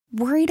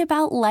Worried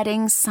about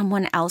letting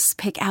someone else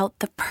pick out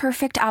the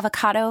perfect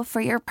avocado for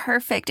your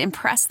perfect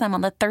impress them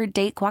on the third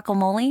date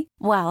guacamole?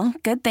 Well,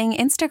 good thing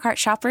Instacart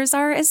shoppers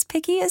are as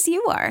picky as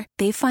you are.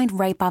 They find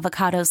ripe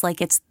avocados like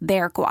it's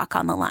their guac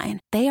on the line.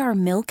 They are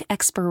milk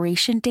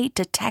expiration date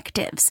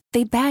detectives.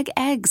 They bag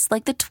eggs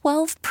like the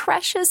 12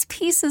 precious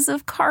pieces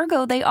of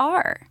cargo they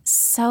are.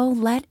 So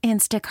let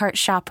Instacart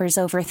shoppers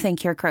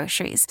overthink your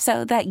groceries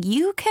so that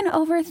you can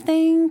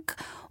overthink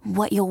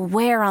what you'll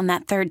wear on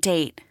that third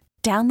date.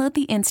 Download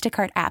the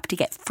Instacart app to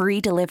get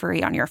free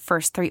delivery on your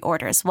first 3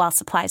 orders while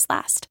supplies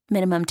last.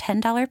 Minimum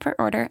 $10 per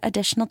order.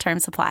 Additional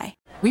terms apply.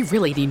 We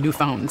really need new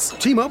phones.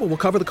 T-Mobile will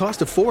cover the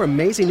cost of 4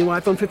 amazing new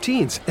iPhone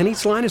 15s, and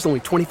each line is only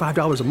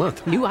 $25 a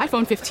month. New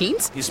iPhone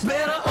 15s? It's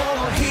better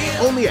over here.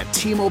 Only at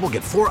T-Mobile,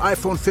 get 4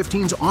 iPhone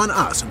 15s on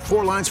us and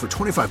 4 lines for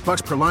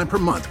 $25 per line per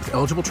month with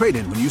eligible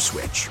trade-in when you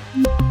switch.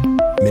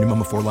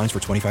 Minimum of 4 lines for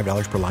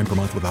 $25 per line per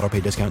month with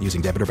autopay discount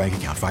using debit or bank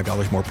account.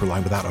 $5 more per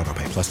line without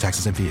autopay, plus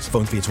taxes and fees.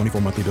 Phone fee at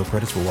 24 monthly bill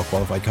credits for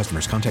well-qualified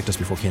customers. Contact us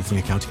before canceling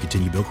account to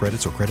continue bill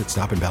credits or credit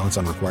stop and balance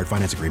on required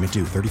finance agreement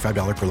due.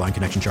 $35 per line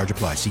connection charge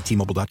applies. See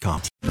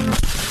T-Mobile.com. We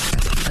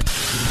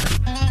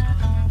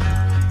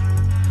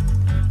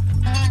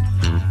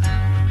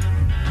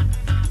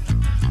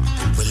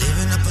live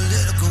in a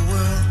political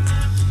world.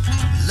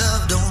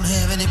 Love don't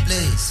have any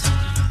place.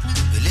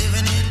 We're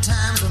living in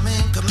times where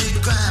men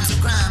commit crimes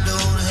and crime don't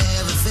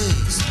have a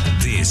face.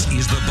 This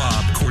is the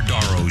Bob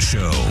Cordaro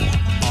Show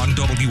on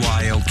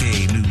WILK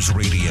News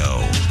Radio.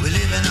 We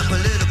live in a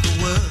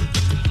political world.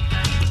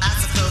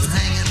 Icicles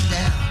hanging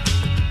down.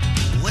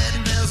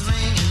 Wedding bells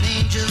ringing,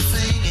 angels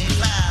singing,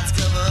 clouds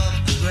cover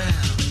up the ground.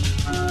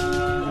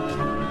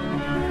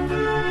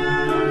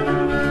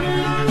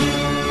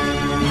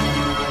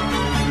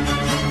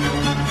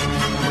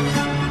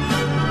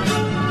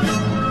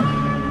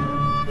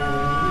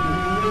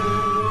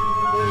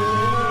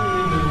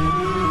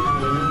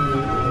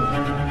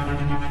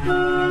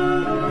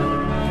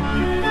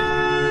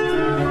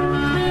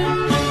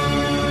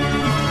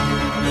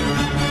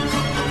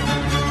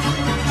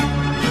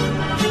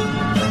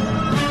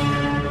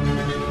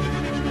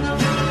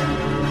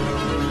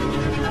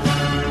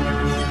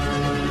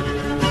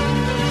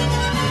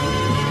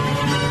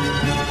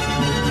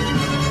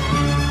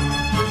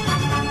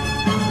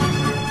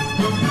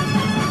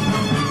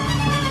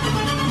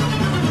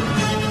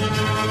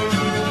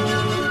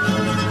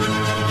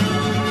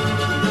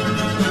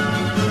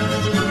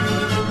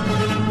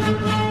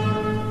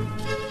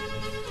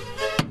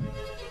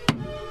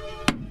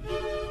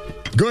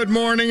 Good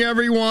morning,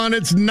 everyone.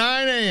 It's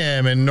 9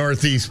 a.m. in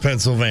Northeast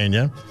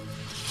Pennsylvania.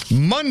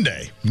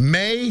 Monday,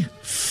 May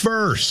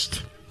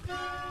 1st,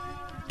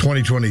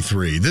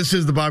 2023. This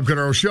is the Bob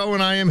Cordaro Show,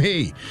 and I am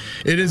he.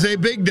 It is a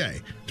big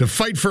day to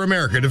fight for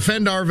America,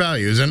 defend our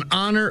values, and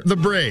honor the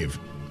brave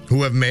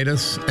who have made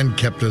us and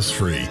kept us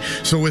free.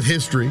 So with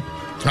history,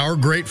 our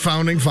great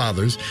founding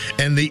fathers,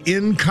 and the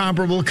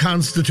incomparable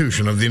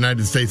Constitution of the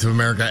United States of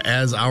America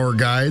as our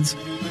guides,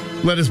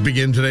 let us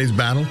begin today's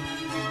battle.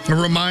 A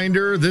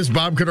reminder, this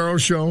Bob Cordaro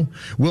Show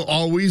will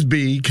always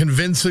be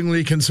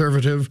convincingly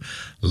conservative,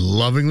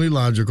 lovingly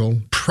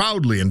logical,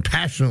 proudly and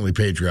passionately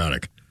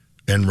patriotic,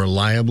 and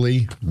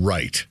reliably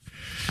right.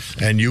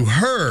 And you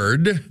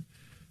heard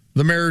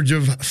the marriage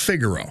of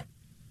Figaro,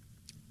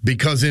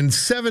 because in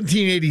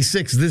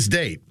 1786, this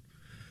date,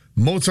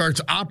 Mozart's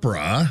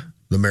opera,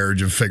 The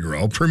Marriage of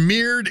Figaro,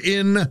 premiered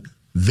in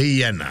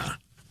Vienna.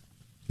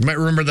 You might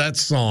remember that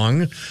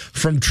song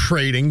from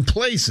Trading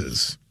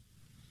Places,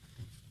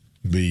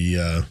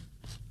 the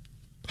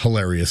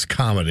hilarious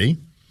comedy.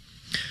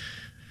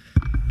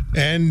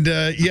 And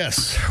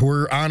yes,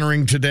 we're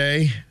honoring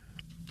today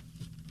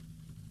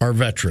our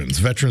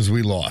veterans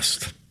we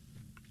lost.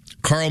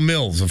 Carl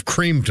Mills of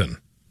Creamton,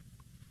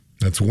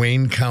 that's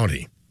Wayne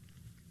County,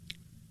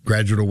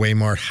 graduate of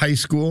Waymart High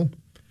School.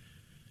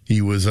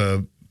 He was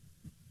a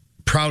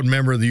proud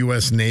member of the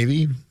U.S.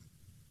 Navy,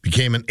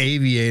 became an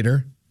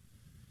aviator,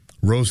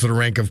 rose to the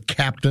rank of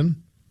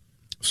captain,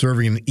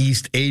 serving in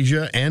East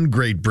Asia and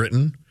Great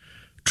Britain,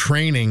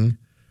 training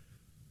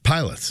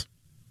pilots.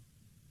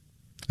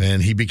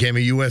 And he became a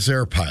U.S.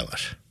 air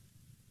pilot.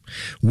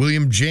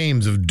 William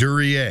James of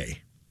Duryea,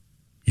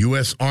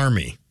 U.S.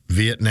 Army,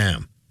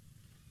 Vietnam.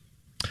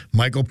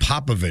 Michael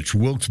Popovich,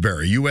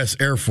 Wilkes-Barre, U.S.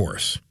 Air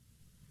Force.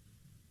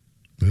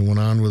 He went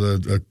on with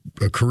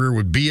a career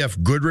with B.F.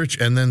 Goodrich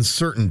and then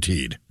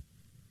Certainteed.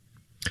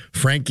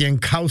 Frank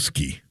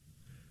Yankowski,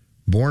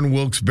 born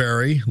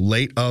Wilkes-Barre,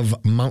 late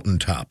of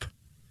Mountaintop.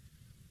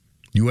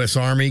 U.S.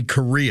 Army,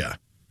 Korea.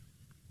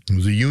 He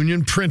was a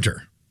union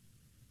printer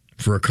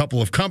for a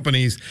couple of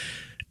companies,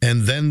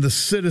 and then the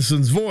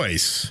Citizens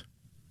Voice,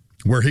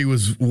 where he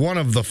was one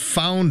of the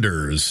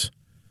founders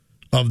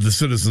of the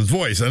Citizens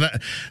Voice. And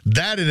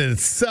that in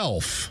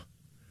itself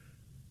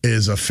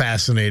is a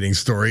fascinating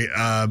story.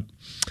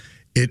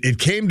 It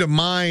came to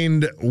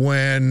mind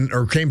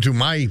came to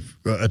my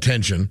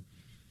attention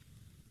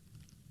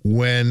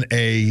when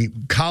a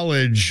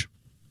college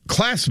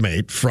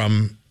classmate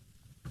from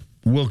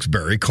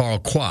Wilkes-Barre, Carl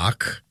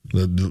Kwok,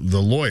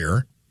 the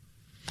lawyer,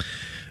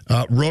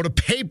 wrote a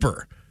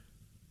paper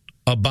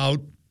about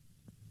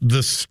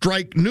the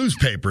strike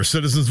newspaper,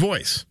 Citizens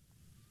Voice.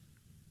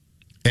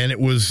 And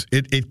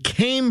it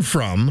came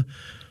from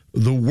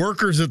the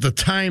workers at the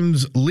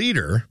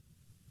Times-Leader.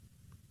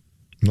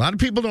 A lot of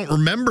people don't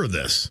remember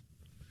this.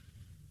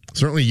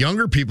 Certainly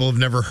younger people have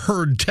never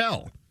heard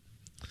tell.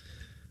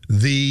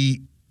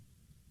 The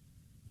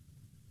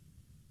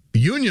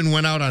union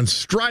went out on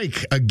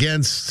strike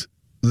against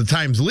the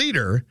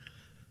Times-Leader,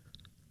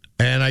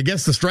 and I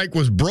guess the strike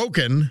was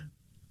broken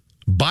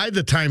by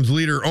the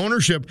Times-Leader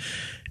ownership,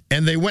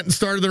 and they went and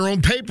started their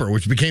own paper,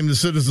 which became the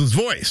Citizens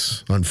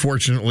Voice.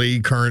 Unfortunately,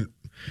 current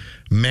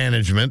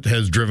management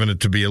has driven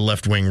it to be a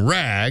left-wing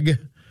rag,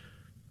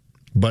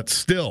 but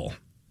still,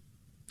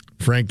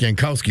 Frank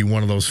Jankowski,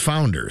 one of those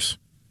founders,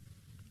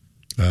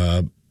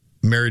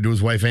 married to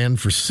his wife Ann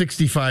for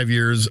 65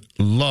 years,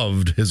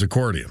 loved his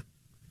accordion.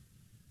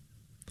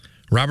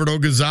 Robert O.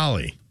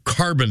 Ghazali,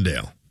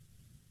 Carbondale,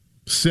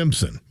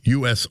 Simpson,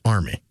 U.S.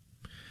 Army.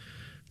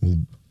 We'll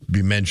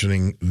be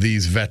mentioning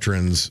these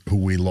veterans who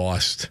we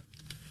lost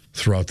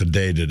throughout the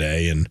day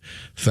today, and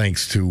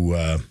thanks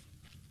to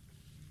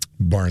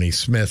Barney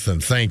Smith,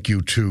 and thank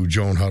you to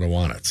Joan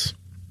Hudawanitz.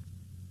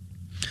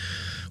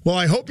 Well,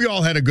 I hope you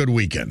all had a good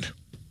weekend.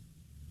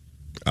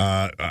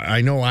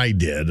 I know I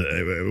did.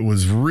 It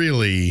was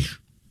really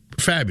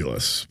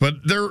fabulous, but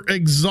they're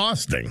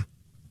exhausting.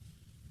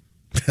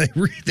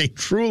 They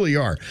truly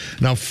are.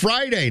 Now,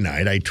 Friday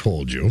night, I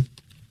told you,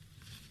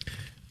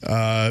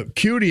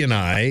 Cutie and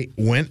I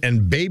went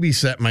and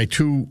babysat my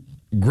two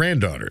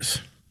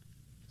granddaughters.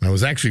 I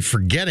was actually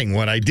forgetting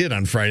what I did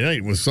on Friday night.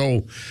 It was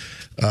so,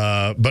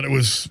 but it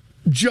was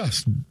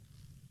just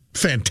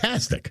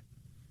fantastic.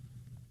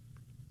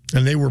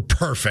 And they were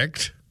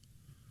perfect.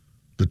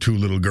 The two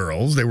little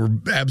girls, they were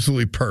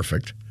absolutely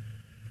perfect.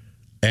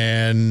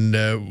 And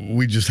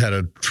we just had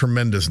a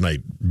tremendous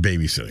night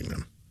babysitting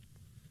them.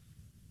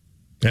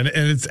 And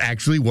it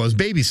actually was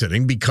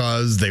babysitting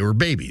because they were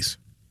babies.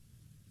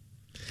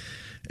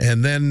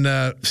 And then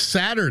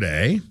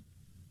Saturday,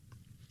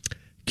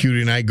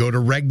 Cutie and I go to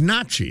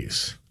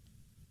Ragnacci's.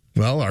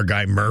 Well, our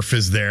guy Murph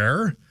is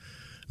there.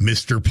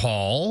 Mr.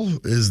 Paul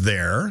is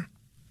there.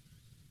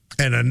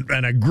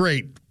 And a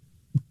great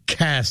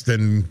cast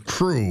and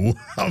crew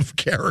of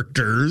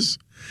characters.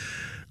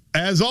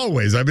 As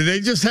always. I mean,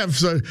 they just have...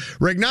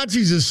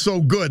 Ragnacci's is so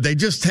good. They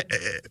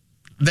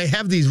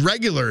have these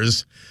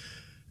regulars,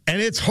 and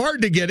it's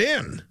hard to get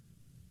in.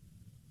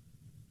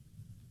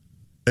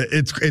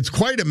 It's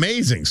quite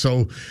amazing.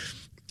 So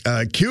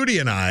Cutie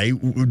and I,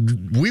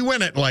 we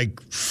went at like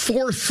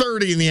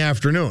 4:30 in the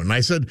afternoon. And I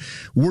said,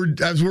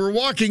 as we were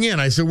walking in,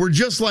 I said, we're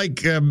just like,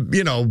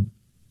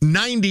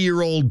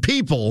 90-year-old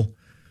people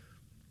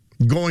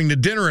going to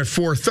dinner at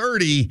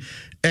 4:30,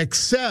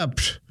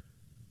 except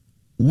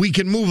we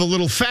can move a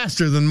little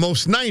faster than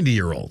most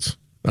 90-year-olds.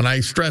 And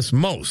I stress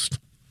most.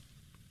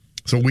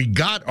 So we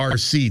got our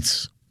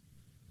seats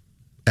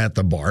at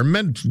the bar,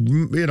 met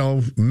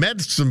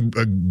some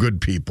good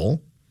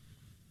people,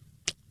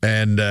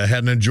 and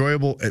had an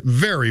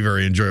very,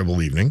 very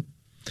enjoyable evening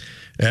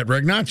at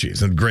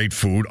Ragnacci's. And great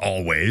food,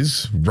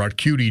 always. Brought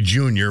Cutie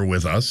Jr.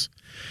 with us.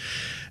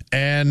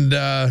 And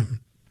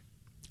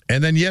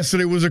then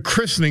yesterday was a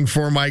christening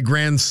for my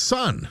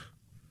grandson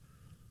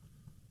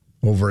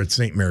over at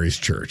St. Mary's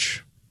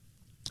Church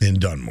in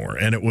Dunmore.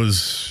 And it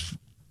was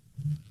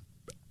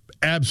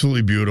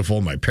absolutely beautiful.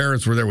 My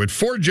parents were there with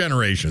 4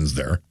 generations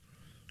there.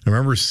 I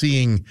remember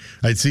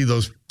I'd see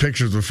those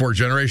pictures with 4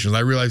 generations. I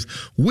realized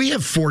we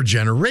have 4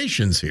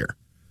 generations here.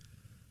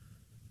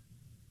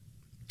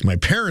 My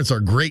parents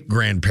are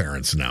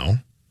great-grandparents now.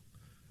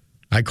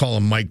 I call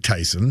him Mike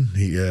Tyson.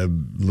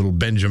 Little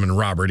Benjamin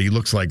Robert. He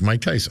looks like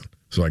Mike Tyson.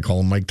 So I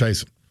call him Mike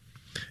Tyson.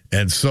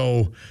 And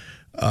so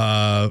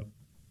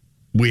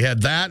we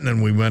had that, and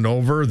then we went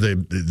over. His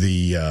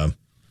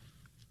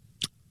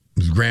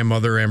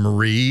grandmother,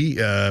 Anne-Marie,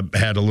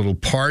 had a little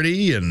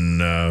party,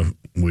 and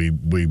we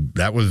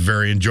that was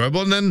very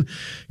enjoyable. And then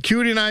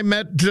Cutie and I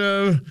met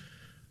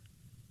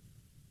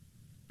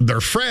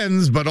their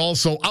friends, but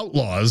also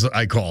outlaws,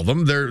 I call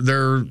them.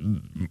 They're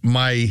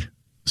my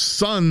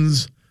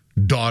son's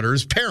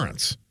daughter's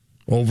parents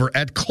over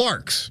at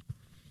Clark's.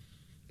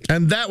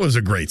 And that was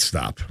a great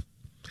stop.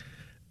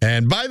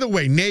 And by the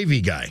way,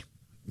 Navy guy,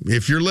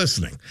 if you're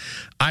listening,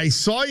 I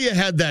saw you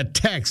had that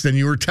text and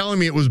you were telling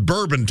me it was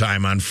bourbon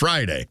time on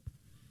Friday.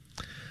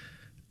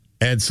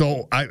 And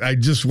so I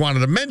just wanted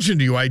to mention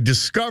to you, I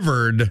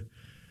discovered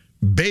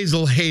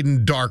Basil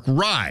Hayden Dark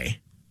Rye.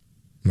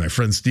 My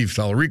friend Steve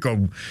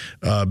Tallarico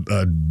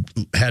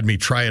had me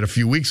try it a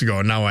few weeks ago,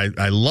 and now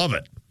I love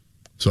it.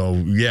 So,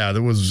 yeah,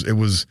 it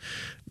was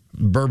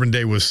Bourbon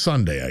Day was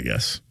Sunday, I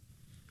guess.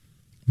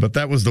 But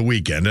that was the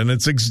weekend, and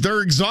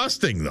they're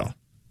exhausting, though,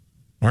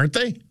 aren't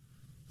they?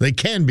 They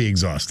can be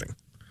exhausting.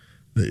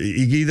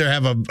 You either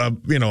have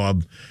a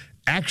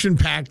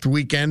action-packed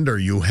weekend, or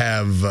you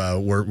have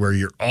where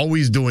you're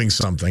always doing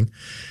something,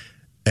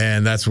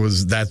 and that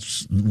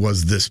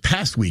was this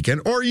past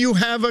weekend, or you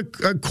have a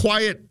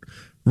quiet,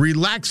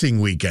 relaxing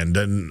weekend,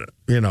 and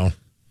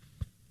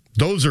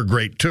Those are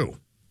great too.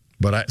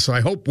 So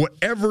I hope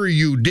whatever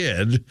you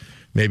did,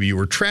 maybe you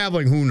were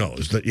traveling, who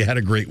knows, that you had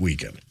a great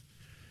weekend.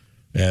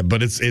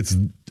 But it's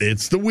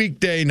the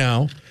weekday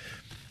now,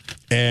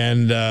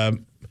 and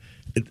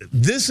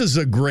this is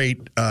a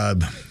great.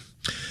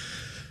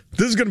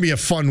 This is going to be a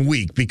fun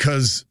week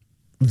because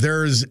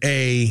there's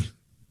a.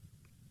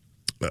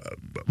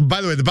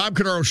 By the way, the Bob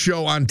Cordaro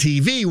Show on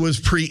TV was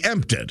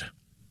preempted.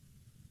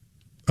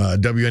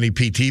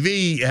 WNEP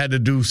TV had to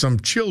do some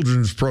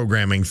children's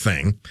programming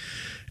thing,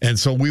 and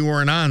so we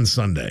weren't on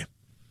Sunday.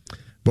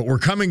 But we're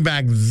coming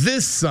back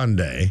this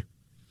Sunday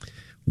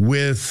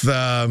with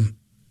a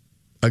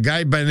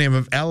guy by the name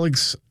of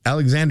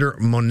Alexander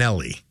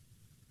Monelli.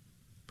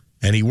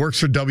 And he works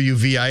for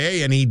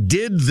WVIA, and he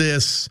did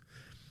this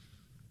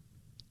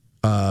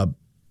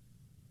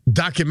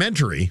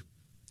documentary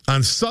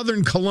on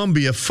Southern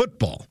Columbia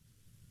football.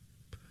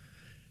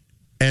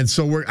 And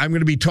so I'm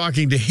going to be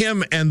talking to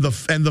him and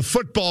the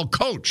football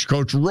coach,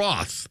 Coach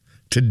Roth,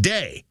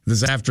 today,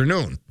 this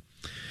afternoon,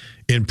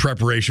 in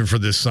preparation for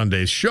this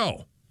Sunday's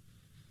show.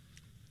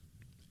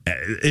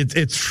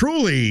 It's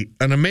truly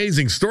an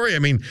amazing story. I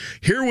mean,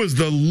 here was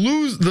the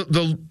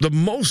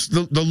longest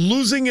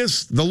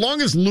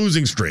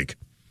losing streak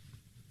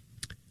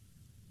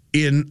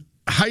in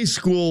high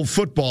school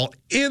football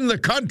in the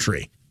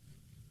country.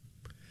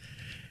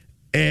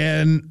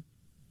 And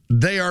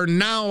they are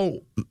now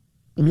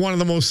one of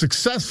the most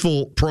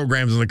successful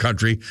programs in the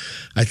country.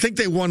 I think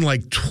they won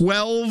like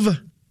 12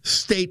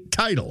 state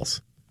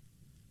titles.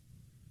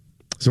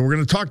 So we're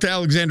going to talk to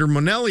Alexander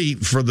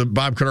Monelli for the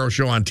Bob Cordaro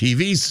Show on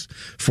TV,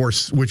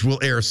 which will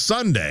air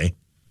Sunday,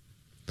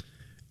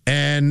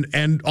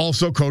 and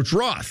also Coach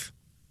Roth.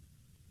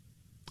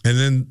 And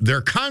then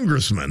their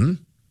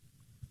congressman,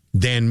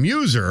 Dan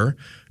Muser,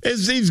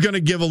 he's going to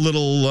give a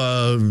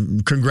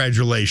little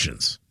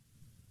congratulations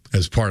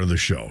as part of the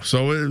show.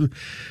 So,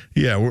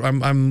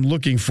 I'm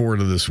looking forward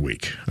to this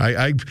week.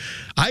 I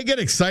get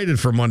excited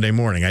for Monday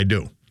morning. I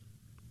do.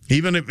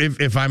 Even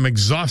if I'm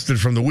exhausted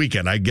from the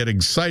weekend, I get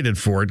excited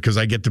for it because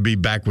I get to be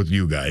back with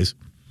you guys.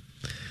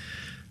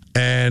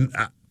 And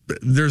I'm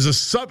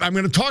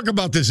going to talk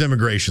about this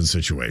immigration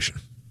situation.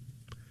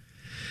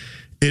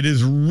 It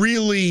is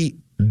really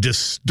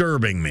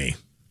disturbing me.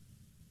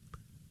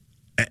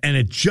 And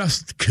it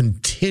just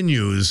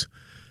continues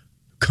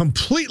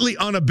completely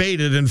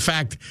unabated. In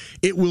fact,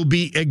 it will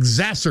be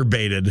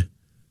exacerbated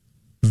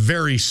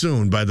very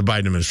soon by the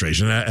Biden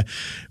administration.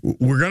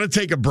 We're going to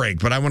take a break,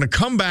 but I want to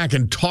come back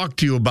and talk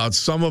to you about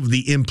some of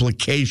the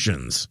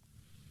implications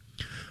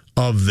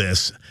of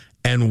this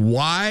and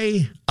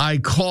why I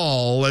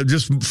call,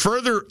 just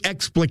further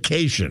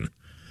explication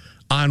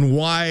on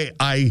why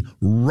I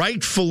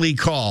rightfully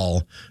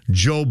call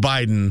Joe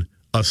Biden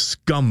a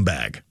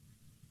scumbag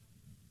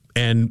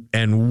and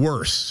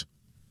worse.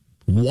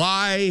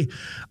 Why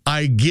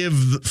I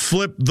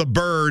flip the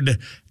bird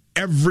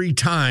every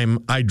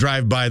time I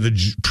drive by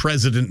the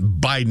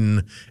President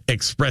Biden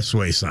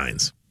expressway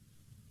signs.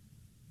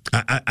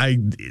 I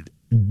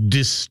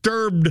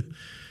disturbed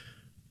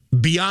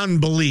beyond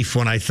belief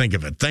when I think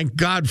of it. Thank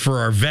God for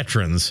our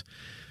veterans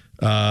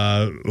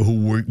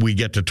who we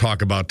get to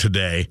talk about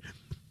today,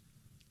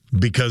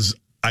 because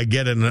I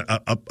get in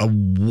a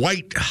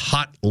white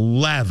hot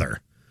lather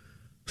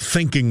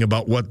thinking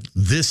about what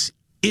this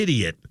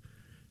idiot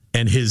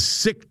and his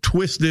sick,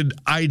 twisted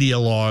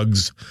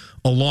ideologues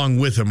along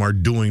with him are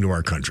doing to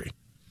our country.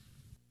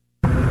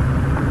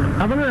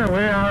 Governor, we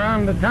are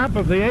on the top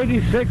of the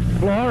 86th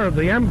floor of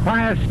the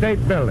Empire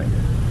State Building,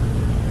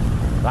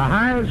 the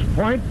highest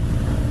point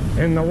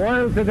in the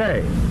world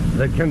today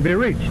that can be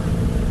reached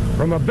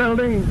from a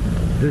building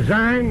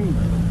designed,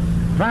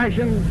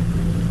 fashioned,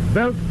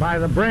 built by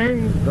the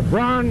brain, the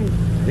brawn,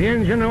 the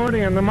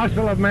ingenuity, and the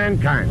muscle of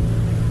mankind.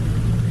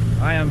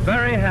 I am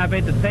very happy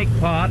to take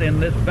part in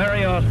this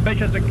very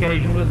auspicious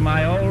occasion with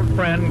my old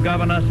friend,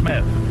 Governor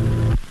Smith.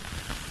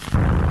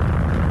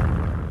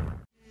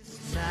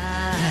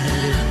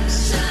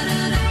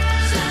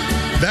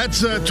 That's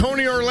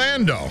Tony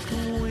Orlando.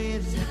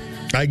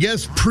 I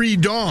guess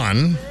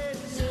pre-dawn.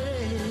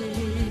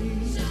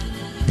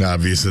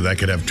 Obviously, that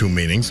could have two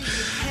meanings.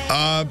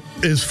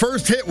 His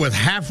first hit with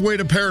Halfway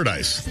to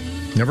Paradise.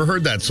 Never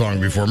heard that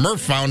song before.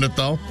 Murph found it,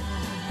 though.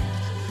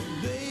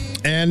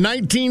 And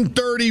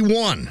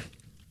 1931,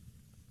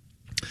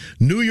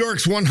 New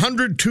York's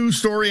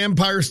 102-story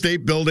Empire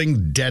State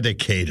Building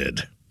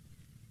dedicated.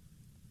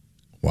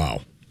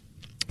 Wow.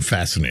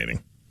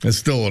 Fascinating. It's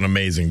still an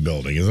amazing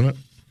building, isn't it?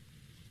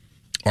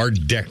 Art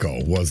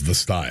Deco was the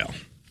style.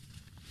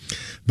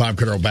 Bob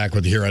Cordaro back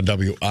with you here on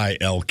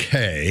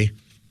WILK.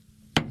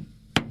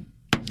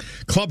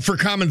 Club for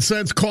Common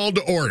Sense called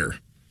to order.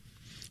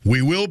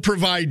 We will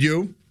provide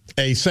you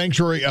a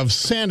sanctuary of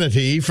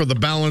sanity for the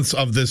balance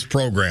of this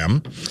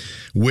program,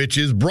 which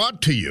is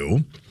brought to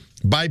you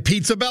by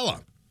Pizza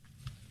Bella.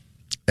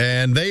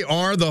 And they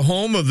are the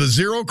home of the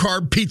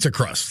zero-carb pizza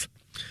crust.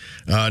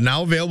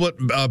 Now available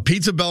at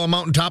Pizza Bella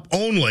Mountaintop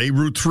only,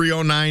 Route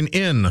 309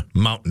 in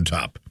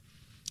Mountaintop.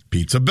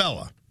 Pizza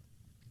Bella.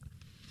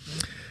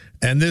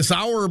 And this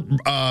hour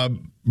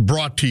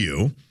brought to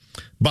you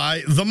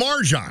by the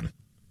Marjan.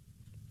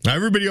 Now,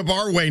 everybody up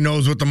our way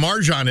knows what the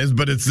Marjan is,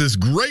 but it's this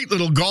great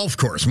little golf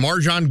course,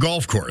 Marjan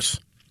Golf Course.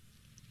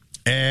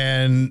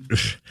 And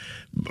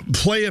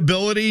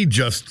playability,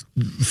 just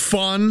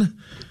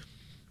fun.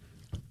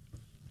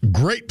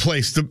 Great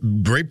place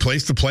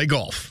to play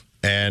golf.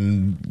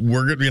 And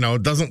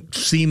it doesn't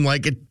seem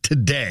like it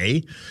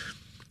today,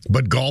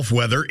 but golf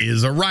weather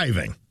is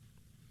arriving.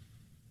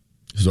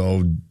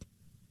 So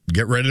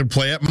get ready to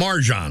play at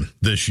Marjan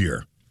this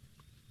year.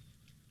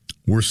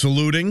 We're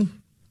saluting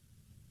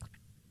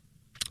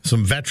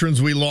some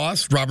veterans we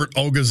lost. Robert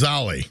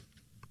Ogazali,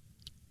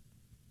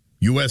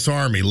 U.S.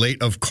 Army,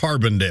 late of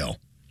Carbondale.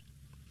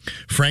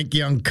 Frank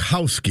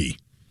Jankowski,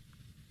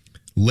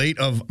 late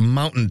of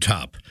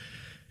Mountaintop,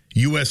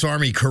 U.S.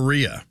 Army,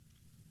 Korea.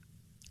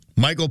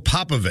 Michael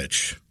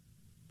Popovich,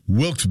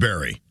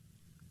 Wilkes-Barre,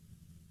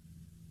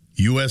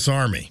 U.S.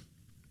 Army.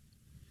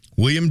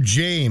 William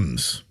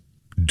James,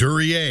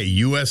 Duryea,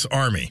 U.S.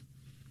 Army.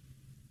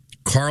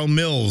 Carl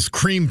Mills,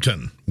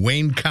 Creamton,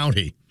 Wayne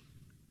County,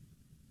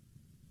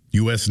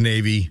 U.S.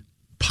 Navy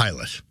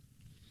pilot.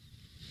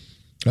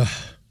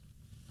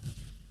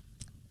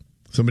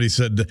 Somebody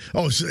said, this,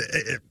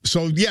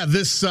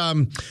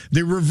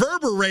 the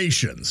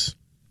reverberations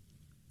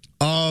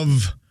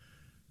of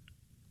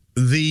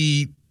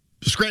the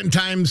Scranton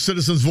Times,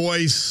 Citizens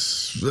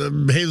Voice,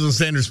 Hazelton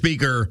Standard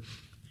Speaker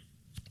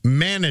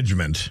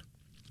management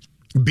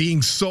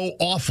being so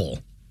awful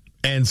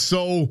and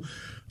so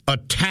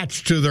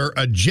attached to their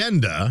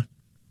agenda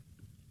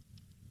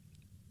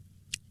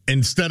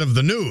instead of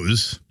the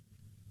news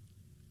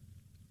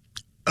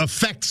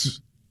affects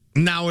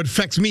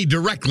me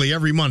directly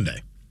every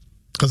Monday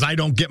because I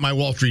don't get my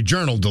Wall Street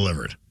Journal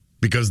delivered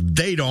because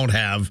they don't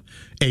have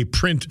a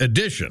print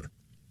edition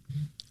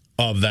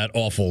of that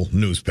awful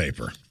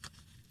newspaper.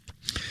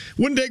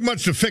 Wouldn't take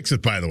much to fix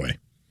it, by the way,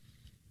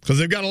 because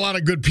they've got a lot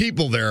of good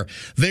people there.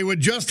 They would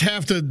just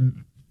have to,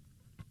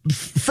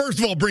 first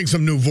of all, bring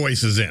some new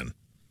voices in.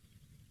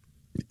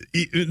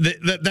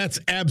 That's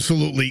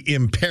absolutely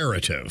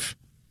imperative.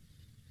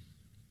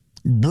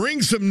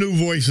 Bring some new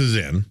voices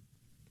in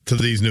to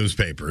these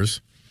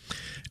newspapers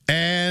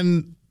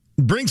and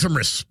bring some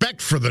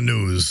respect for the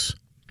news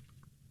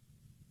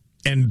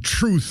and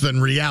truth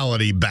and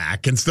reality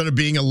back instead of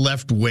being a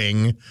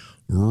left-wing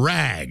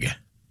rag.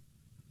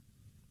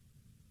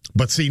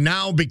 But see,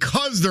 now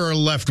because they're a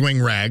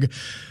left-wing rag,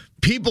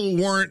 people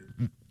weren't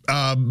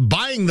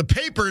buying the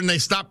paper and they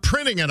stopped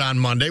printing it on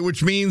Monday,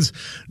 which means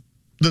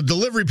the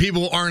delivery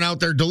people aren't out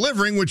there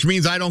delivering, which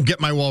means I don't get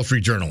my Wall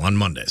Street Journal on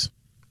Mondays.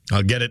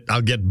 I'll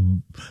get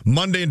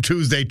Monday and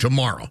Tuesday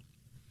tomorrow.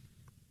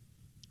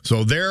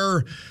 So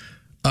their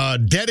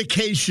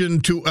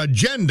dedication to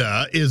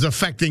agenda is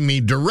affecting me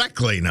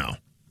directly now.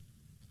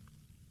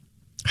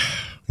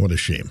 What a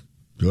shame.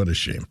 What a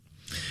shame.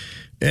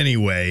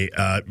 Anyway,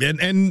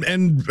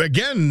 and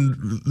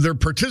again, they're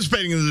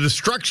participating in the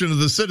destruction of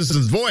the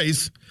Citizens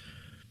Voice,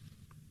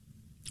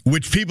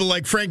 which people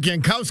like Frank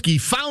Jankowski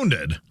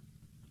founded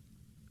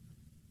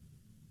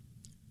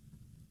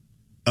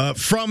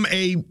from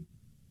a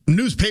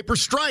newspaper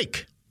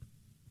strike.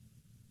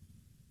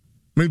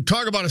 I mean,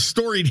 talk about a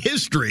storied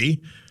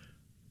history,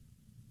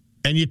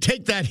 and you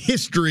take that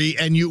history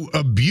and you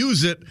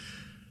abuse it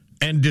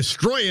and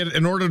destroy it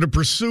in order to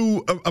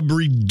pursue a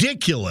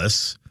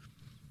ridiculous,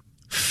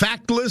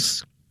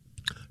 factless,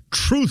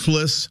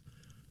 truthless,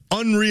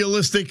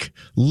 unrealistic,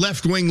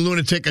 left-wing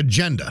lunatic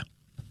agenda.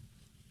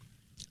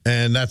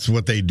 And that's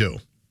what they do.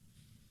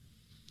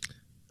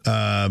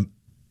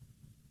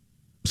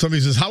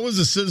 Somebody says, how is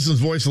the Citizens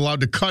Voice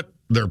allowed to cut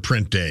their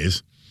print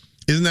days?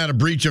 Isn't that a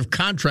breach of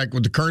contract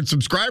with the current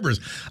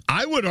subscribers?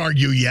 I would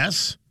argue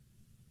yes.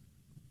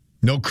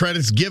 No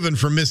credits given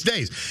for missed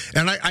days.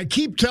 And I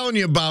keep telling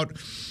you about,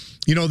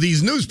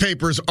 these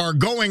newspapers are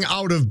going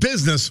out of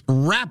business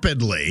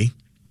rapidly.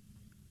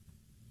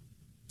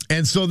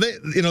 And so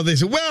they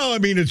say, well, I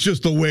mean, it's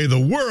just the way the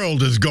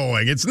world is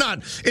going. It's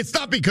not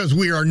because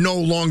we are no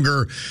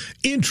longer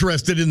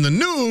interested in the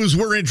news.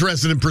 We're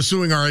interested in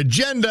pursuing our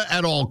agenda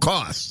at all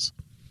costs.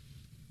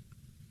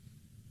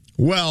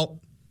 Well,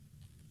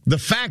 the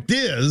fact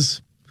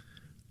is,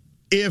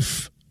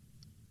 if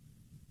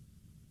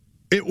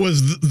it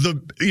was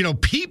the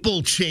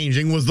people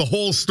changing was the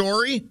whole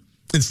story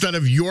instead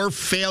of your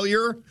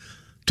failure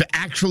to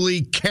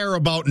actually care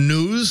about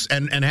news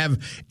and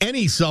have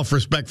any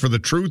self-respect for the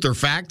truth or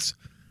facts,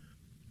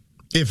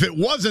 if it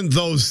wasn't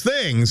those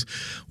things,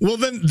 well,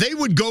 then they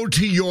would go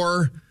to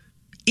your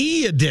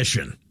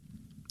e-edition.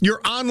 Your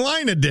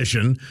online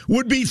edition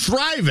would be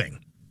thriving.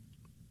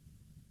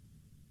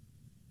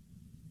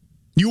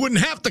 You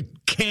wouldn't have to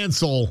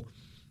cancel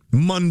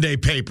Monday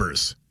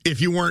papers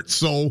if you weren't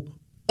so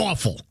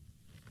awful,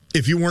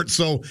 if you weren't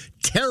so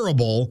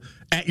terrible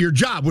at your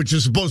job, which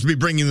is supposed to be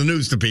bringing the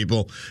news to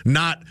people,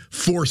 not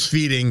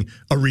force-feeding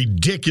a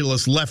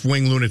ridiculous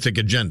left-wing lunatic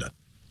agenda.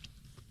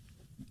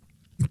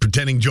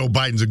 Pretending Joe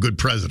Biden's a good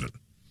president,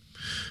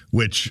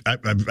 which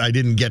I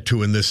didn't get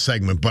to in this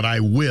segment, but I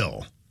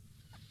will.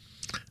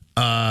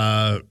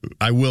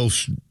 I will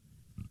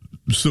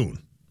soon.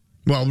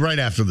 Well, right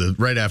after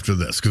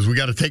this, because we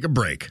got to take a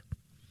break.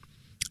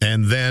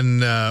 And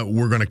then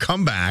we're going to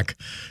come back,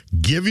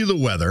 give you the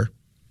weather,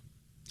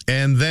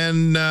 and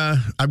then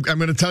I'm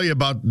going to tell you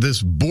about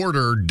this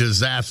border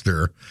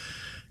disaster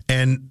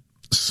and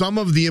some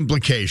of the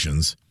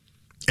implications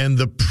and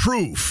the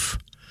proof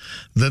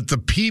that the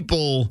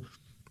people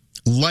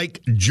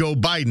like Joe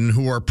Biden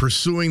who are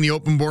pursuing the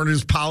open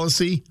borders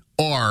policy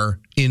are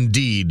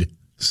indeed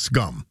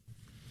scum.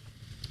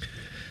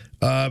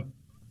 Mary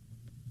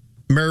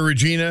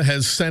Regina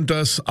has sent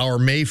us our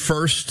May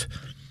 1st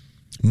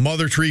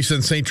Mother Teresa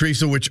and St.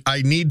 Teresa, which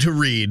I need to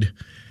read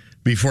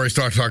before I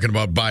start talking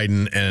about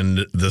Biden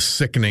and the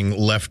sickening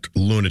left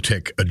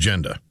lunatic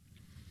agenda.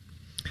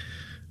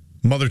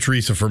 Mother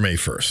Teresa for May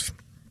 1st.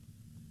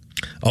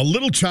 A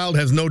little child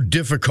has no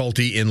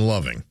difficulty in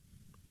loving,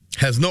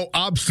 has no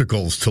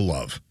obstacles to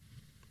love.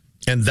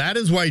 And that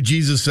is why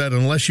Jesus said,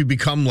 unless you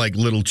become like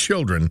little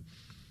children,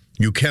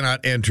 you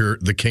cannot enter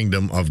the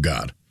kingdom of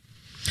God.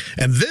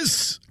 And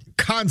this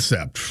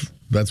concept,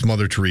 that's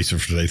Mother Teresa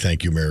for today.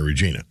 Thank you, Mary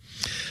Regina.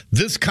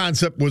 This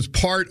concept was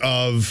part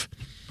of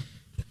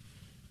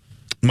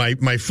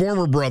my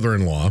former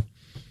brother-in-law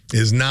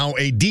is now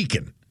a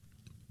deacon,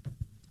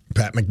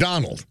 Pat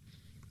McDonald.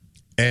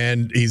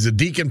 And he's a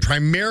deacon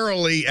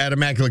primarily at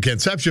Immaculate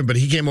Conception, but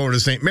he came over to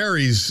St.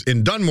 Mary's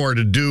in Dunmore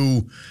to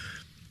do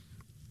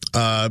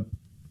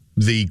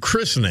the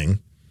christening.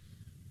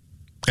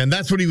 And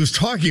that's what he was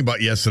talking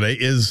about yesterday,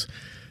 is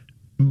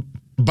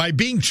by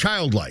being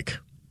childlike,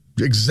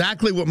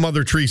 exactly what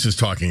Mother Teresa is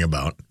talking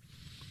about,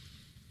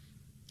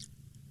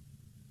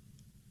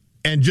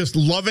 and just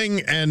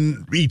loving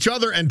and each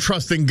other and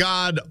trusting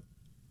God,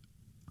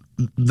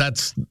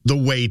 that's the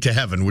way to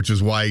heaven, which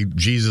is why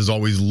Jesus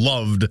always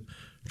loved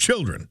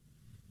children.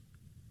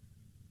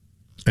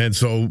 And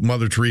so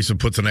Mother Teresa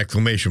puts an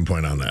exclamation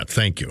point on that.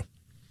 Thank you.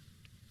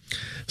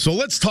 So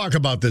let's talk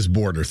about this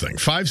border thing.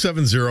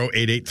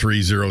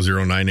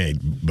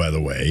 570-883-0098, by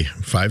the way.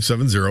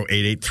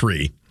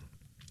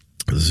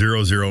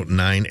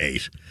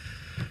 570-883-0098.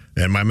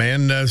 And my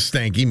man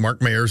Stanky,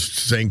 Mark Mayer's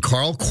saying,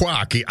 Carl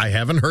Kwok, I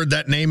haven't heard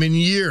that name in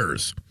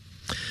years.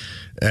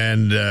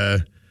 And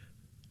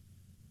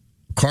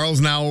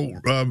Carl's now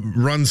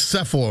runs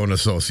Cephalo and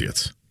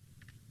Associates.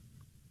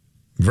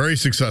 Very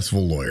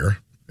successful lawyer.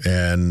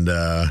 And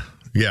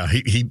yeah,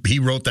 he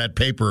wrote that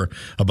paper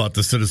about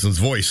the Citizens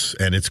Voice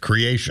and its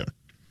creation.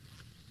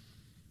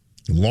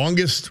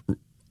 Longest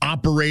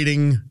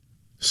operating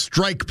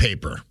strike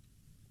paper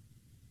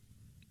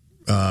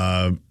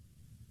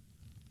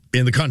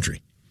in the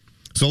country.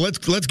 So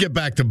let's get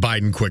back to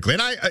Biden quickly.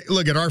 And I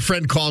look at our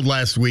friend called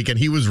last week, and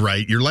he was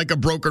right. You're like a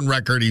broken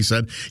record, he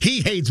said.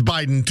 He hates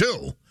Biden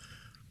too.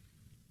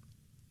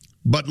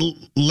 But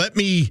let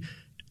me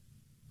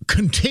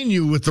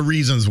continue with the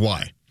reasons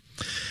why.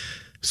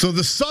 So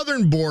the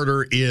southern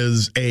border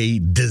is a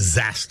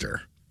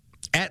disaster.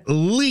 At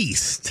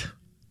least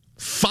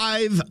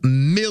 5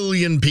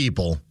 million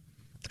people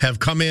have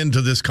come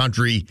into this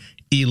country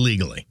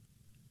illegally.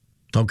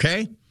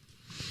 Okay?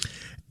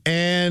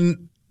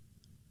 And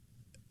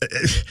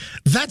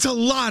that's a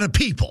lot of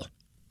people.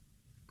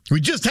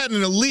 We just had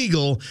an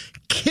illegal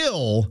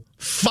kill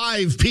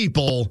 5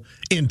 people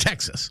in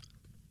Texas.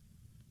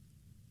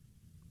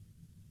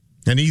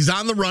 And he's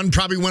on the run,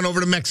 probably went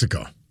over to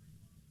Mexico.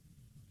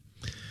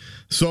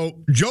 So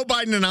Joe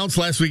Biden announced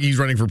last week he's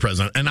running for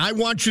president, and I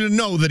want you to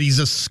know that he's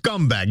a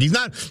scumbag. He's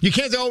not, you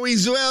can't say, oh,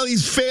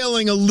 he's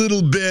failing a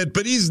little bit,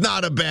 but he's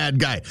not a bad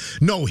guy.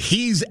 No,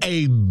 he's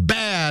a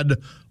bad,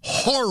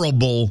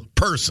 horrible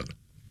person.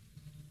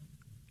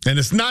 And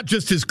it's not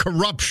just his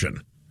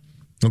corruption,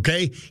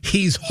 okay?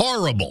 He's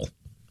horrible.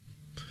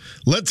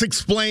 Let's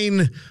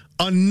explain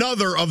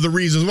another of the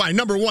reasons why.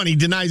 Number one, he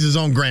denies his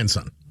own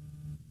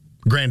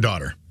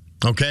granddaughter.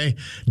 Okay?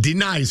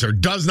 Denies her,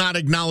 does not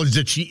acknowledge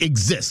that she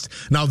exists.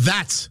 Now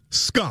that's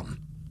scum.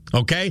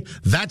 Okay?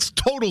 That's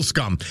total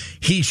scum.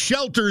 He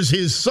shelters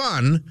his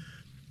son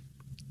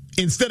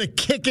instead of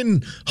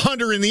kicking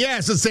Hunter in the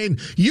ass and saying,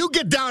 you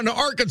get down to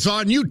Arkansas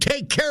and you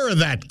take care of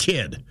that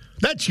kid.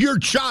 That's your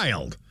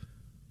child.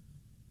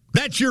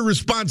 That's your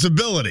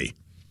responsibility.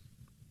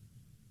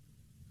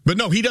 But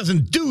no, he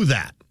doesn't do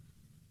that.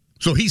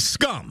 So he's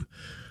scum.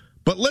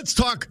 But let's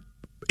talk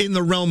in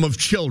the realm of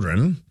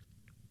children.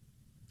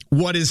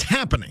 What is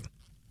happening?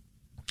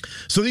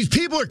 So these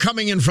people are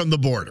coming in from the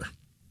border,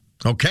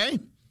 okay?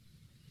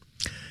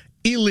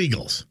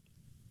 Illegals.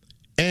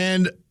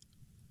 And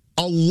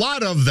a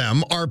lot of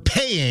them are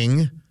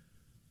paying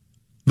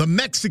the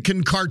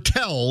Mexican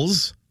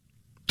cartels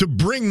to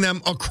bring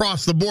them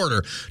across the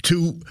border,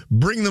 to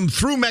bring them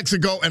through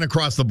Mexico and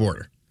across the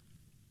border.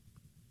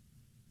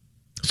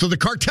 So the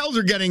cartels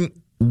are getting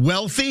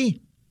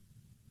wealthy,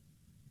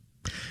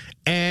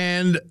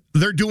 and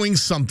they're doing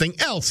something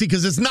else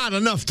because it's not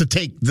enough to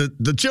take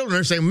the children.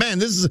 They're saying, man,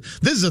 this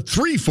is a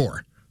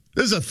 3-4.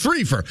 This is a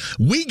 3-4.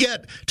 We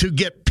get to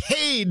get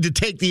paid to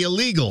take the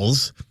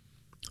illegals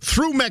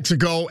through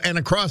Mexico and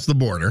across the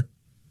border.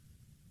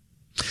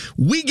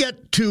 we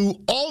get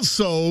to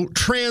also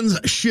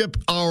transship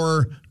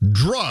our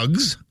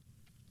drugs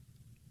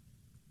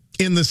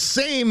in the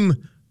same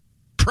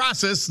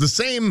process, the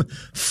same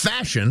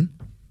fashion.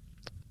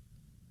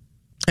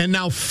 And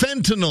now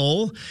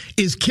fentanyl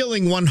is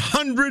killing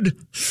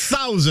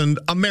 100,000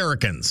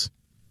 Americans.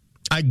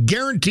 I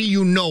guarantee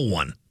you no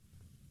one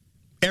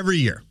every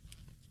year.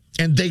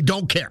 And they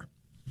don't care.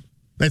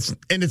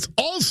 And it's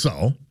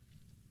also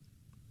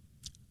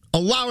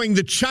allowing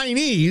the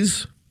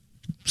Chinese,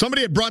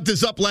 somebody had brought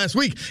this up last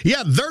week.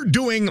 Yeah, they're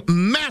doing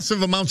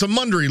massive amounts of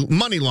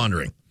money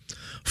laundering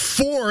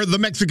for the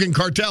Mexican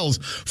cartels,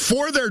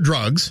 for their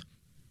drugs,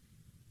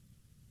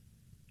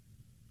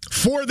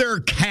 for their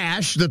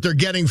cash that they're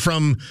getting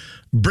from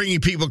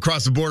bringing people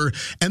across the border.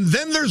 And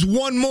then there's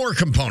one more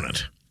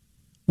component,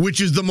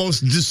 which is the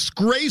most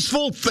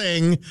disgraceful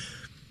thing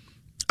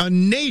a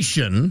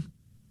nation,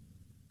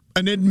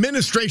 an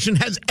administration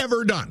has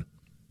ever done.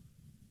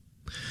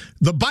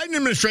 The Biden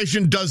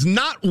administration does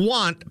not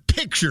want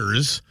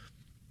pictures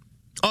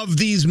of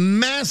these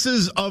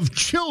masses of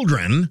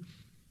children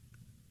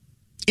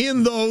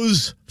in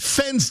those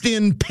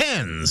fenced-in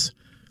pens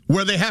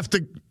where they have to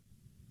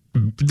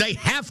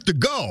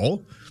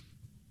go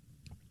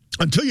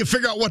until you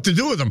figure out what to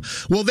do with them.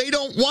 Well, they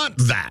don't want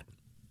that.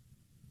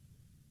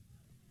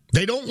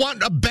 They don't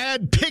want a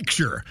bad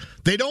picture.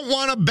 They don't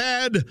want a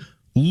bad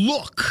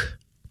look,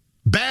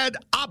 bad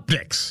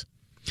optics.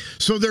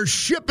 So they're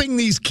shipping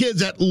these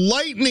kids at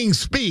lightning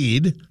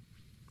speed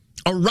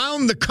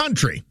around the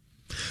country.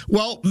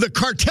 Well, the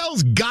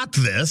cartels got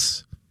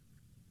this,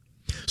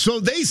 so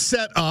they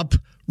set up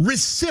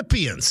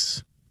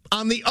recipients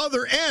on the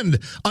other end,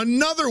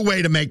 another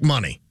way to make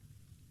money.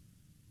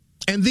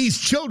 And these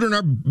children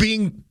are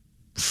being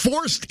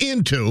forced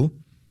into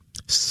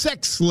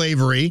sex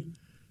slavery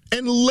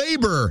and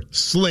labor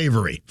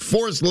slavery,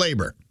 forced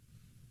labor.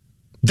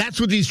 That's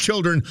what these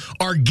children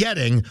are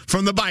getting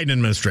from the Biden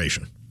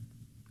administration.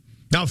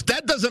 Now, if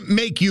that doesn't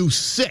make you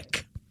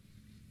sick,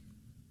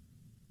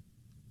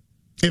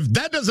 if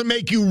that doesn't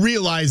make you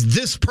realize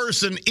this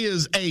person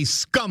is a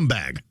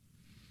scumbag,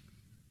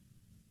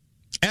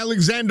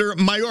 Alexander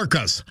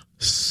Mayorkas,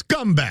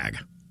 scumbag.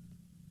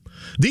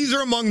 These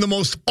are among the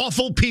most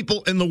awful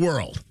people in the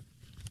world.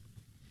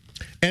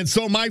 And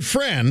so my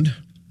friend,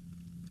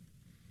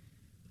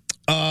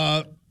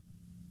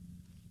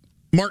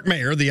 Mark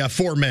Mayer, the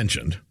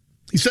aforementioned,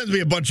 he sends me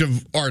a bunch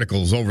of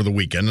articles over the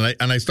weekend,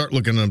 and I start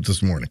looking at them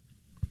this morning.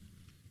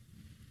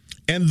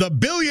 And the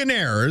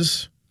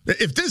billionaires,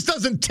 if this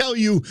doesn't tell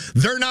you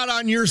they're not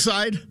on your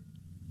side,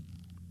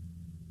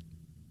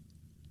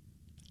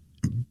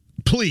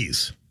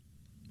 please,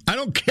 I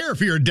don't care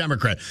if you're a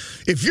Democrat.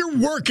 If you're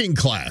working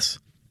class,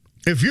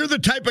 if you're the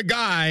type of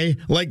guy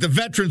like the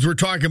veterans we're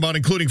talking about,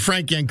 including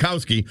Frank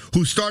Yankowski,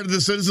 who started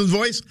the Citizens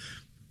Voice,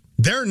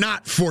 they're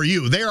not for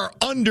you. They are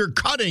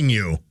undercutting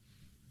you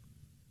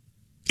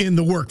in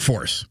the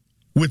workforce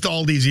with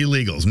all these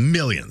illegals,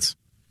 millions.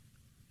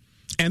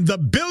 And the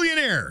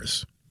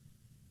billionaires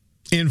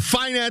in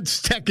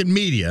finance, tech, and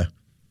media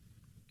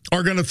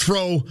are going to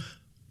throw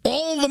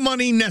all the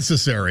money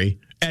necessary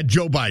at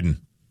Joe Biden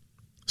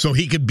so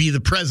he could be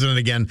the president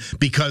again,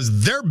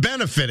 because they're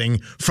benefiting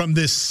from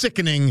this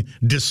sickening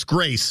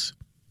disgrace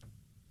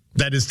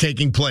that is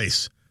taking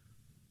place.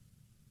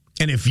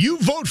 And if you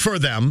vote for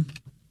them,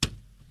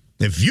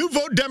 if you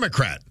vote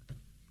Democrat,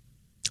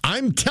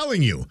 I'm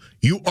telling you,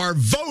 you are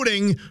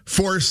voting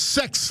for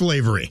sex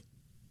slavery.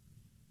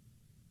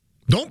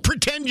 Don't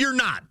pretend you're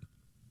not.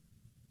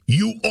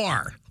 You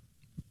are.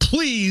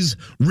 Please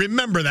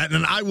remember that,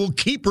 and I will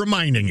keep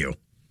reminding you.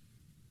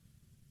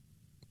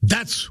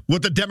 That's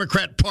what the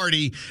Democrat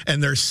Party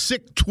and their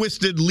sick,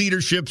 twisted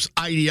leadership's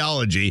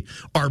ideology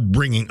are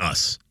bringing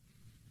us.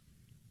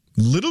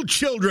 Little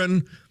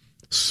children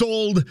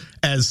sold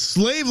as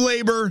slave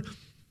labor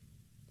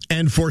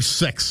and for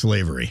sex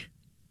slavery.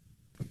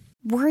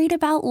 Worried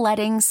about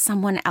letting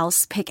someone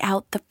else pick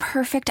out the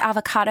perfect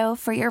avocado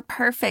for your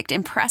perfect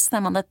impress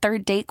them on the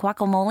third date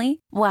guacamole?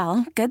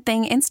 Well, good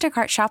thing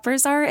Instacart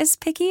shoppers are as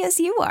picky as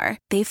you are.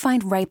 They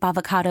find ripe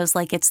avocados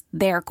like it's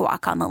their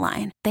guac on the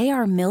line. They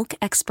are milk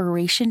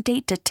expiration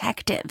date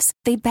detectives.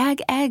 They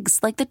bag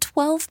eggs like the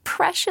 12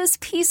 precious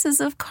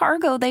pieces of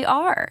cargo they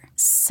are.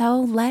 So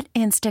let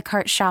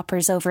Instacart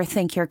shoppers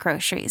overthink your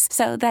groceries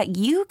so that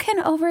you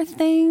can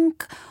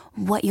overthink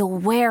what you'll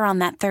wear on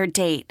that third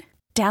date.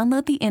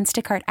 Download the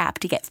Instacart app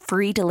to get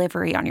free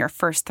delivery on your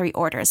first 3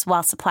 orders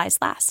while supplies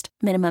last.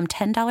 Minimum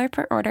 $10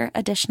 per order.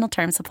 Additional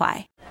terms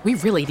apply. We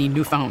really need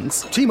new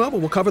phones. T-Mobile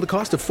will cover the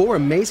cost of 4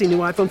 amazing new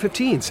iPhone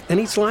 15s, and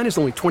each line is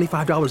only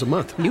 $25 a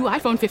month. New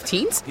iPhone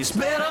 15s? It's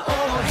better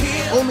over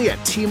here. Only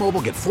at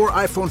T-Mobile, get 4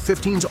 iPhone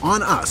 15s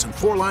on us and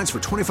 4 lines for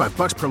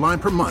 $25 per line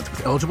per month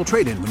with eligible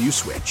trade-in when you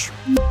switch.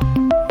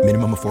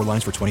 Minimum of 4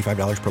 lines for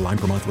 $25 per line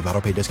per month with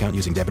autopay discount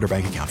using debit or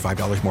bank account.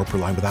 $5 more per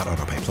line without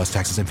autopay, plus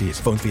taxes and fees.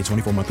 Phone fee at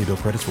 24 monthly bill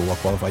credits for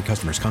well-qualified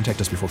customers. Contact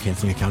us before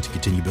canceling account to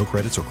continue bill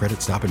credits or credit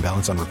stop and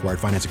balance on required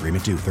finance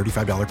agreement due.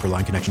 $35 per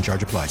line connection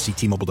charge applies. See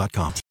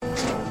T-Mobile.com.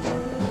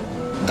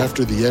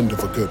 After the end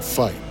of a good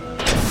fight,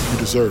 you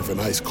deserve an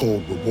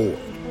ice-cold reward.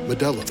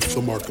 Modelo,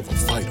 the mark of a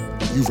fighter.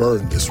 You've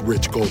earned this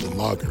rich golden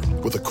lager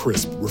with a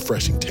crisp,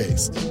 refreshing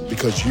taste.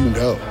 Because you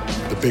know,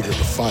 the bigger the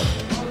fight,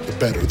 the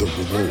better the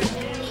reward.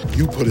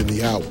 You put in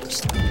the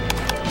hours,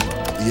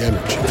 the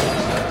energy,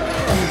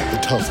 the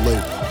tough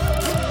labor.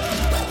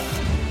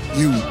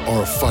 You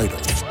are a fighter,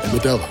 and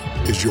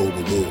Modelo is your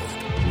reward.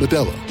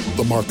 Modelo,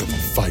 the mark of a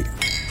fighter.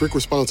 Drink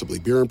responsibly.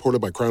 Beer imported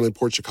by Crown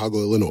Imports, Chicago,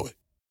 Illinois.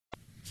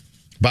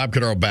 Bob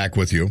Cordaro back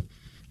with you,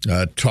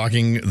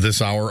 talking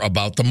this hour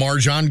about the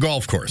Marjan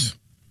Golf Course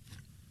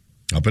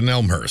up in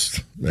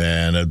Elmhurst,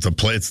 and it's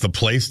the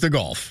place to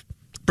golf.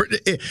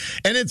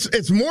 And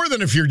it's more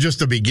than if you're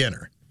just a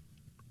beginner.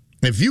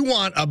 If you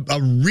want a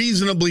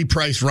reasonably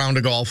priced round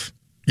of golf,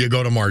 you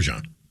go to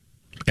Marjan,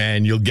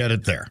 and you'll get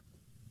it there.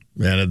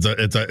 And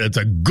it's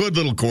a good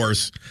little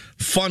course,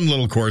 fun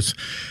little course.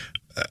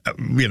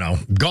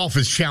 Golf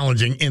is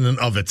challenging in and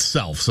of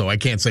itself, so I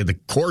can't say the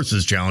course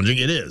is challenging.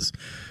 It is.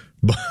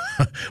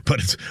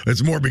 But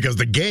it's more because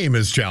the game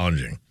is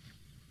challenging.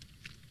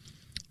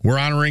 We're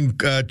honoring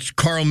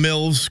Carl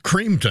Mills,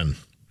 Creamton,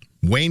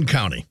 Wayne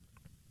County,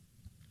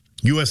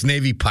 U.S.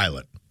 Navy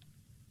pilot.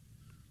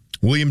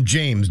 William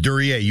James,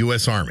 Duryea,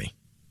 U.S. Army.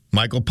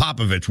 Michael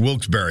Popovich,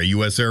 Wilkes-Barre,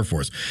 U.S. Air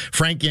Force.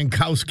 Frank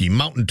Yankowski,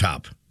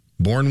 Mountaintop,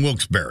 born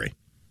Wilkes-Barre,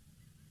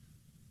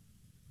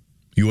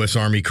 U.S.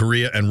 Army,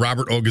 Korea. And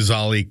Robert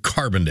Ogazali,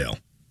 Carbondale,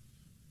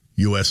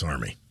 U.S.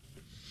 Army.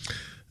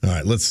 All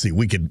right, let's see.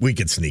 We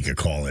could sneak a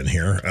call in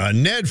here.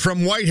 Ned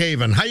from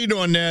Whitehaven. How you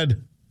doing,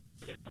 Ned?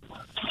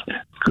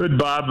 Good,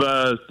 Bob.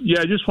 I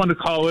just wanted to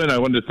call in. I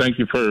wanted to thank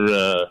you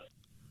for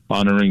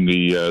honoring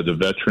the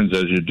veterans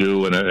as you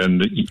do.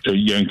 And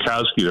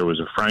Yankowski, there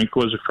was a Frank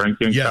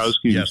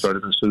Yankowski who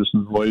started the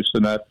Citizens Voice,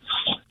 and that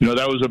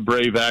was a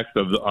brave act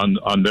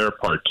on their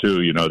part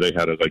too. They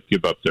had to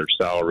give up their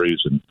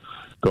salaries and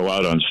go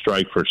out on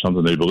strike for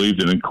something they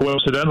believed in. And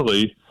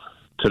coincidentally,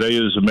 today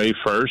is May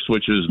 1st,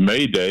 which is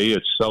May Day.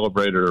 It's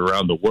celebrated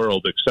around the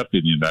world, except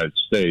in the United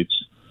States,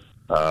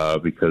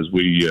 because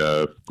we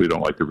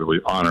don't like to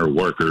really honor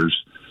workers.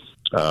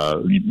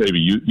 Maybe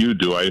you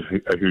do. I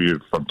hear you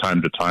from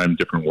time to time,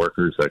 different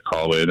workers that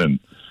call in and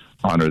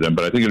honor them.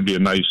 But I think it'd be a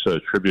nice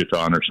tribute to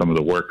honor some of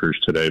the workers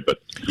today. But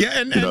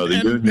and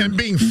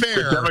being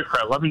fair, the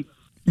Democrat.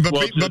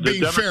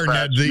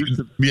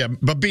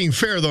 But being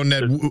fair though,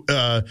 Ned,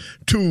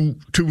 to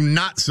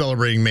not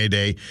celebrating May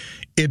Day,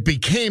 it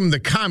became the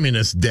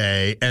Communist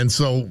Day, and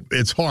so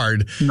it's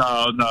hard.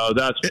 No,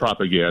 that's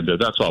propaganda.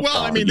 That's all.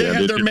 Well, propaganda. They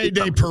had their May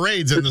Day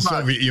parades in the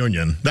Soviet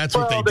Union. That's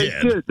what they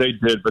did. They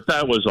did, but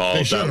that was all.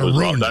 They should have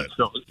ruined it.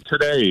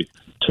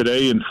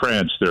 Today in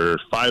France, there are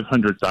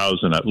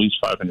at least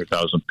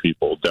 500,000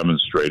 people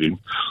demonstrating,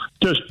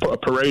 just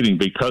parading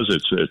because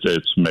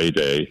it's May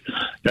Day,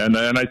 and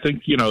I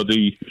think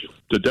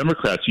the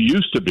Democrats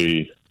used to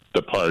be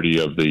the party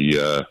of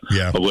the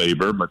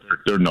labor, but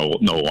they're no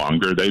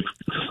longer. They've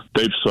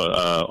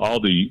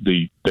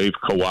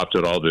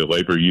co-opted all the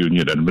labor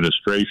union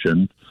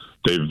administration.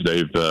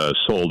 They've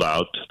sold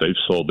out. They've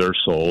sold their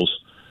souls,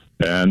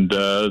 and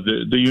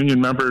the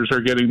union members are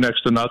getting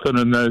next to nothing,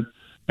 and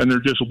they're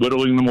just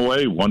whittling them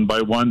away one by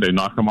one. They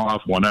knock them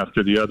off one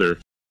after the other.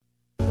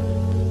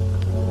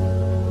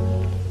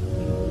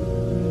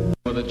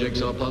 For the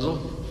jigsaw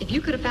puzzle? If you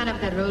could have found out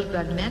what that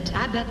rosebud meant,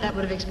 I bet that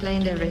would have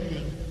explained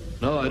everything.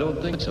 No, I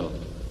don't think so.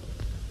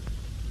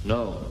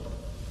 No.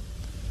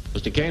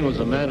 Mr. Kane was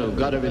a man who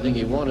got everything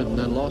he wanted and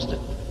then lost it.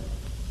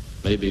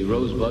 Maybe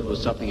Rosebud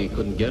was something he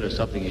couldn't get or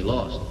something he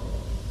lost.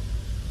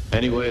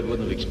 Anyway, it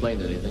wouldn't have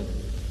explained anything.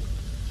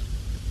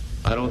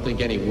 I don't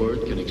think any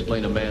word can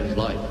explain a man's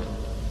life.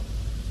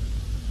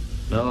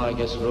 No, I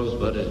guess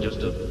Rosebud is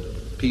just a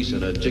piece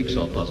in a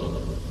jigsaw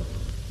puzzle.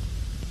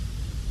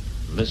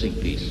 A missing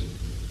piece.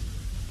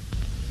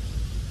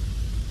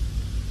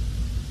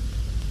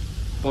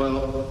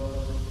 Well,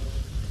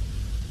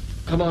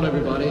 come on,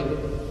 everybody.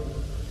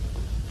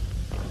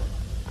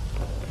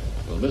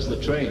 We'll miss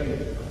the train.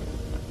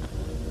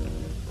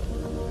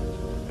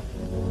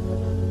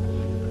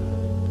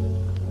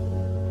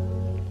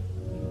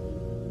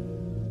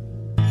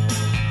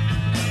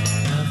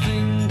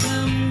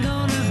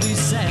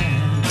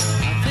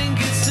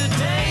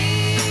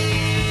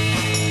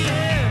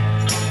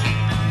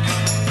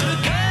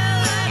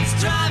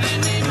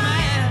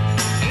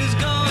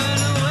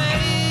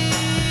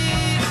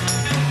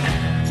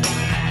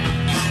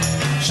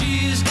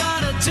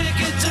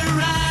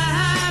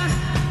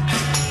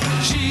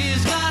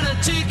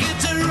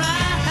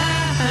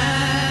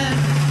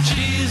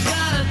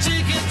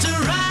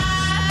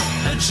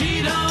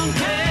 She don't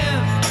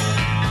care.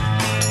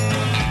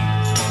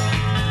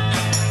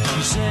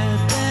 She said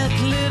that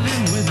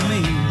living with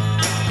me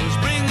was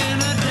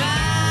bringing her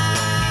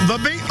down. The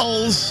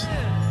Beatles.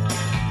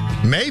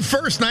 May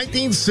 1st,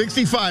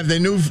 1965. They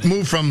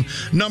moved from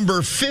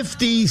number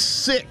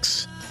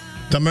 56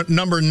 to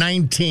number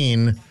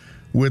 19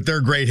 with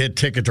their great hit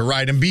Ticket to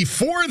Ride. And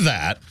before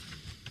that,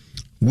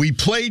 we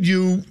played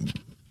you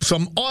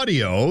some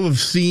audio of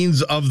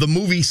scenes of the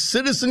movie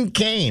Citizen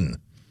Kane.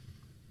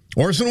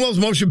 Orson Welles'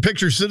 motion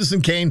picture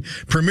Citizen Kane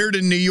premiered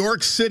in New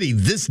York City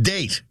this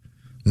date,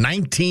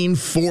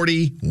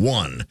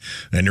 1941.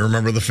 And you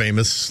remember the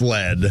famous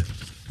sled,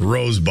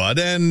 Rosebud,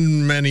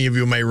 and many of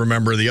you may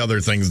remember the other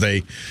things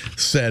they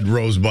said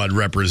Rosebud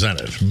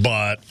represented.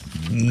 But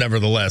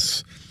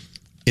nevertheless,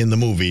 in the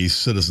movie,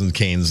 Citizen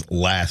Kane's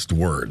last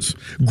words.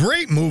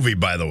 Great movie,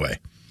 by the way.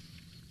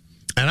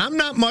 And I'm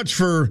not much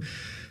for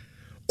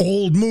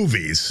old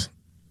movies.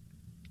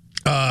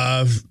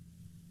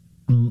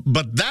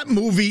 But that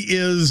movie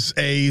is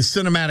a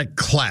cinematic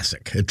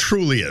classic. It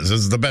truly is.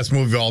 It's the best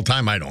movie of all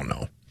time. I don't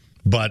know.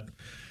 But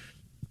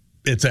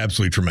it's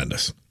absolutely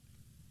tremendous.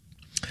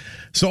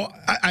 So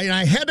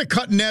I had to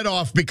cut Ned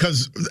off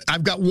because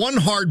I've got one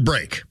hard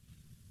break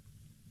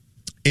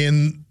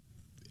in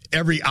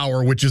every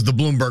hour, which is the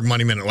Bloomberg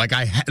Money Minute. Like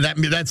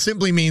that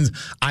simply means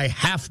I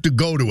have to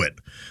go to it.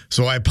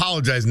 So I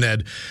apologize,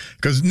 Ned,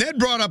 because Ned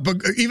brought up,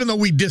 even though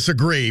we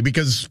disagree,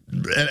 because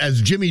as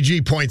Jimmy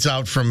G points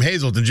out from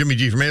Hazleton,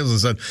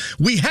 said,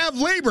 we have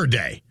Labor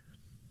Day.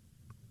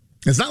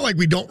 It's not like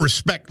we don't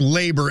respect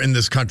labor in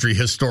this country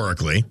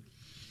historically,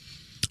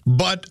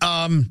 but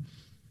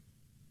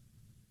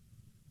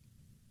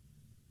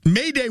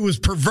May Day was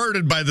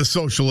perverted by the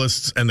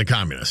socialists and the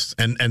communists,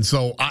 and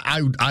so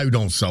I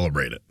don't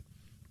celebrate it.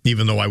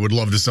 Even though I would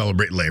love to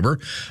celebrate labor,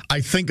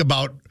 I think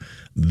about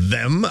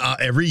them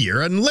every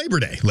year on Labor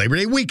Day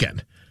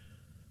weekend.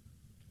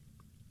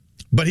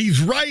 But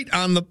he's right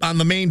on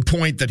the main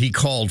point that he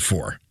called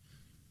for.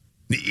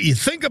 You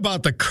think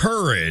about the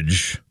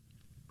courage,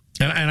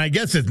 and I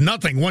guess it's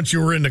nothing once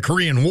you were in the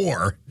Korean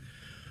War,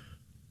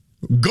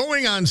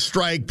 going on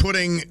strike,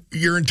 putting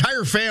your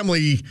entire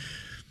family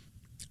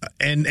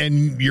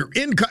and your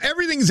income,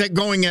 everything's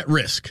going at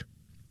risk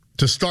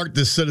to start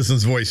this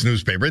Citizens Voice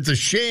newspaper. It's a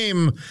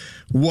shame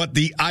what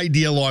the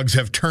ideologues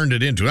have turned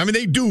it into. I mean,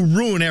 they do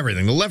ruin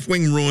everything. The left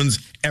wing ruins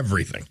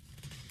everything.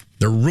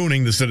 They're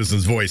ruining the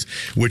Citizens Voice,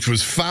 which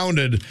was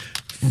founded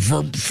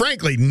for,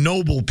 frankly,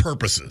 noble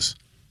purposes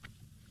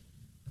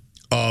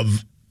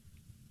of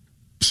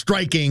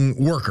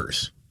striking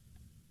workers.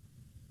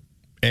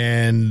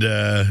 And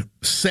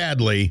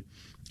sadly,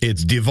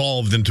 it's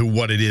devolved into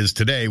what it is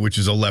today, which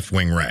is a left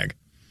wing rag.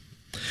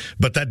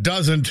 But that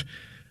doesn't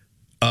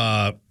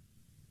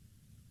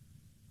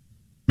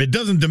it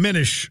doesn't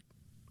diminish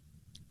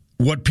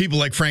what people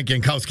like Frank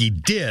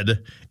Jankowski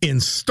did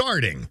in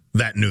starting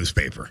that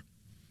newspaper.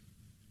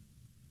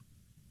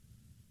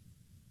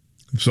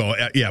 So,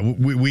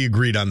 we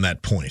agreed on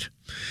that point.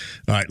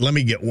 All right, let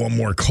me get one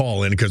more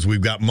call in because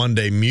we've got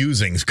Monday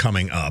Musings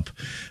coming up.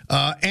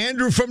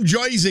 Andrew from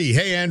Jersey.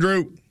 Hey,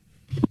 Andrew.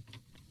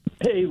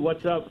 Hey,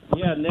 what's up?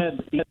 Yeah,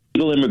 Ned,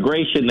 illegal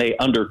immigration, they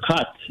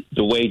undercut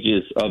the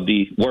wages of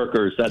the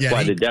workers. That's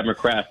why the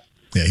Democrats...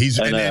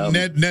 Yeah,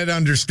 Ned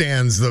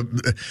understands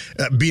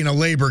being a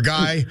labor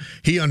guy.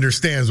 He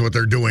understands what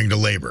they're doing to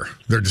labor.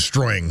 They're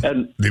destroying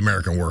the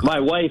American worker. My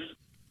wife,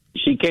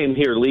 she came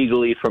here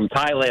legally from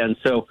Thailand,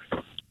 so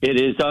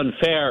it is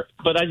unfair.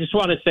 But I just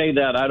want to say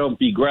that I don't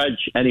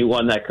begrudge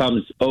anyone that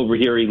comes over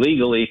here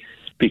illegally,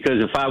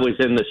 because if I was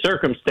in the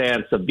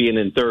circumstance of being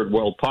in third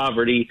world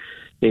poverty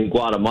in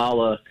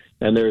Guatemala,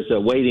 and there's a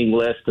waiting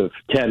list of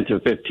 10 to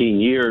 15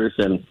 years,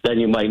 and then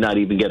you might not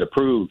even get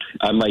approved,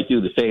 I might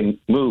do the same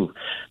move.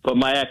 But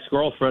my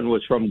ex-girlfriend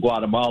was from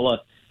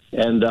Guatemala,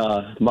 and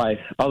my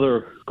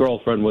other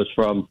girlfriend was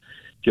from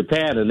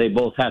Japan, and they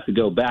both had to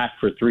go back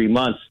for 3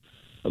 months,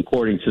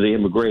 according to the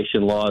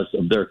immigration laws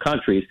of their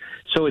countries.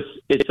 So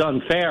it's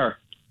unfair.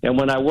 And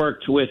when I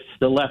worked with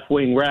the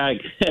left-wing rag,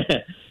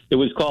 it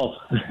was called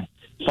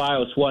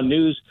Fios One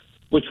News,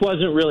 which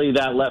wasn't really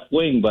that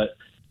left-wing, but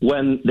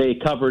when they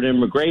covered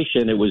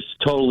immigration, it was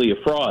totally a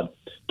fraud.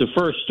 The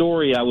first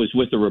story, I was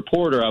with a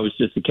reporter. I was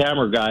just a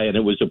camera guy, and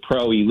it was a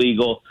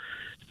pro-illegal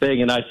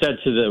thing. And I said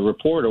to the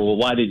reporter, well,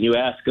 why didn't you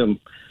ask him?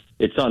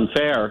 It's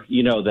unfair,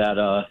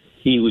 that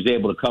he was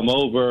able to come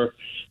over.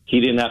 He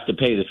didn't have to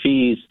pay the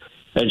fees.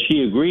 And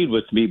she agreed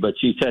with me, but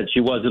she said she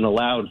wasn't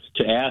allowed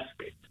to ask.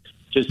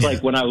 Just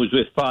like when I was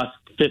with Fox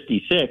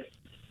 56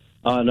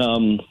 on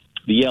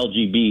the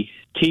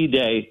LGBT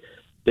day,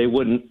 they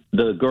wouldn't,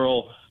 the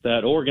girl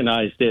that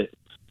organized it,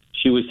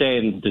 she was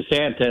saying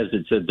DeSantis,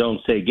 it said, don't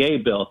say gay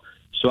bill.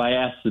 So I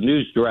asked the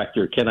news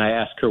director, can I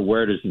ask her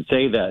where does it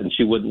say that? And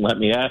she wouldn't let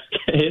me ask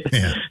it.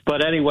 Yeah.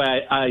 But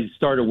anyway, I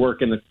started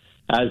working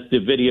as the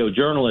video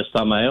journalist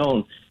on my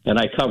own, and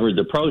I covered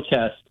the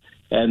protest.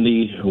 And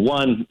the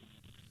one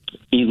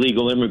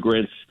illegal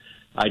immigrants,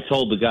 I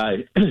told the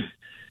guy,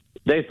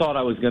 they thought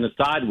I was going to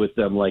side with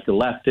them like a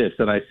leftist.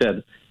 And I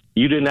said,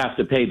 you didn't have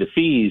to pay the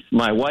fees.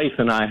 My wife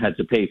and I had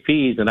to pay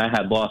fees, and I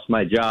had lost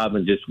my job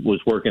and just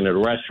was working at a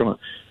restaurant.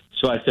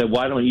 So I said,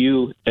 why don't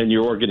you and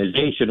your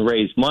organization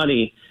raise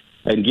money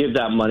and give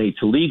that money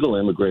to legal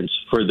immigrants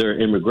for their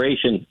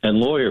immigration and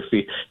lawyer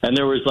fee? And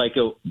there was like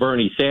a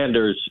Bernie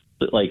Sanders,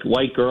 like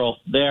white girl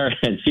there,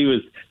 and she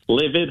was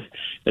livid.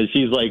 And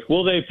she's like,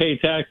 will they pay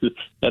taxes?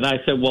 And I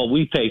said, well,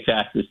 we pay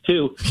taxes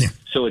too.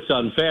 So it's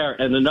unfair.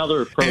 And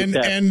another protest.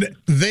 And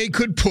they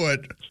could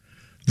put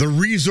the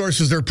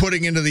resources they're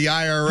putting into the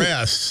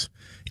IRS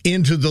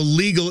into the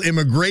legal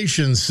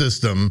immigration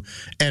system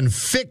and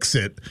fix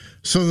it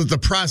so that the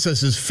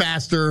process is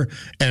faster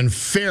and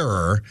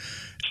fairer.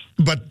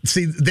 But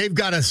see, they've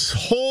got a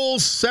whole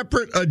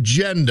separate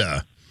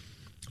agenda,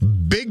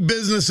 big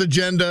business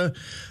agenda,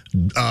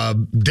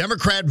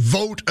 Democrat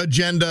vote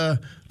agenda.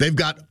 They've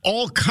got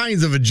all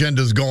kinds of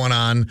agendas going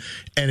on,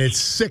 and it's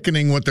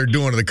sickening what they're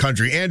doing to the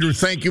country. Andrew,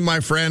 thank you, my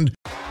friend.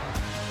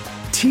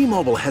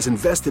 T-Mobile has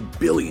invested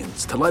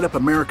billions to light up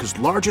America's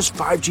largest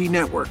 5G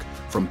network,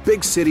 from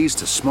big cities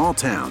to small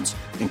towns,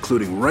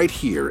 including right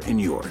here in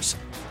yours.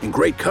 And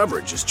great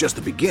coverage is just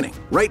the beginning.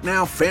 Right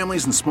now,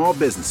 families and small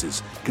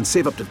businesses can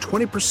save up to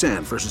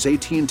 20% versus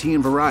AT&T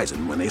and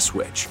Verizon when they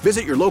switch.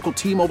 Visit your local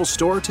T-Mobile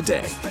store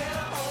today.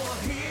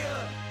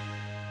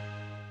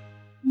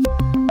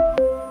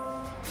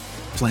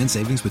 Plan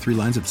savings with 3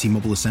 lines of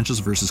T-Mobile Essentials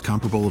versus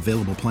comparable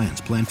available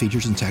plans. Plan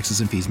features and taxes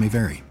and fees may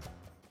vary.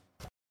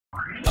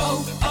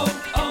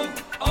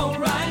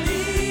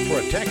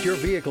 Protect your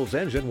vehicle's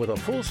engine with a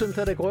full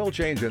synthetic oil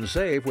change and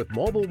save with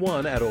Mobile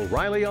One at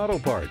O'Reilly Auto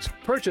Parts.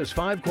 Purchase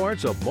 5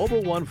 quarts of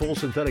Mobile One full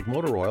synthetic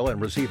motor oil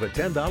and receive a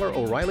 $10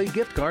 O'Reilly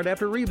gift card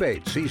after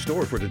rebate. See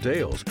store for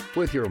details.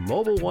 With your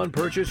Mobile One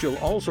purchase, you'll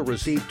also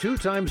receive 2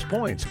 times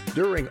points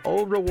during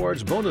O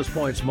Rewards Bonus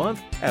Points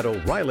Month at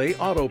O'Reilly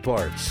Auto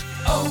Parts.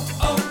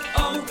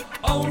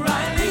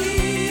 O'Reilly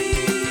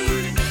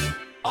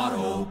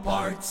Auto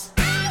Parts.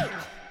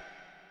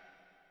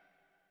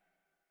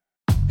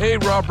 Hey,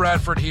 Rob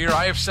Bradford here.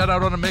 I have set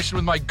out on a mission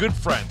with my good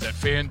friends at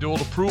FanDuel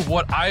to prove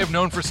what I have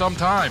known for some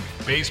time.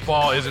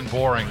 Baseball isn't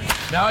boring.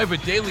 Now I have a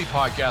daily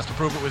podcast to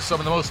prove it with some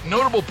of the most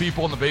notable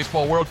people in the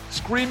baseball world,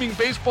 screaming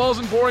baseball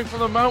isn't boring from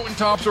the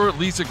mountaintops, or at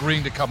least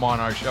agreeing to come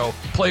on our show.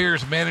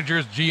 Players,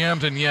 managers,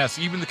 GMs, and yes,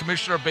 even the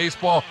commissioner of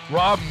baseball,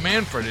 Rob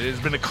Manfred. It has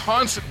been a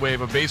constant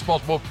wave of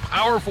baseball's most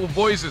powerful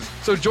voices.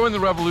 So join the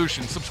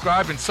revolution.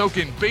 Subscribe and soak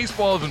in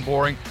Baseball Isn't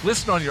Boring.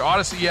 Listen on your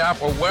Odyssey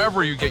app or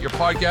wherever you get your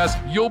podcasts.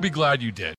 You'll be glad you did.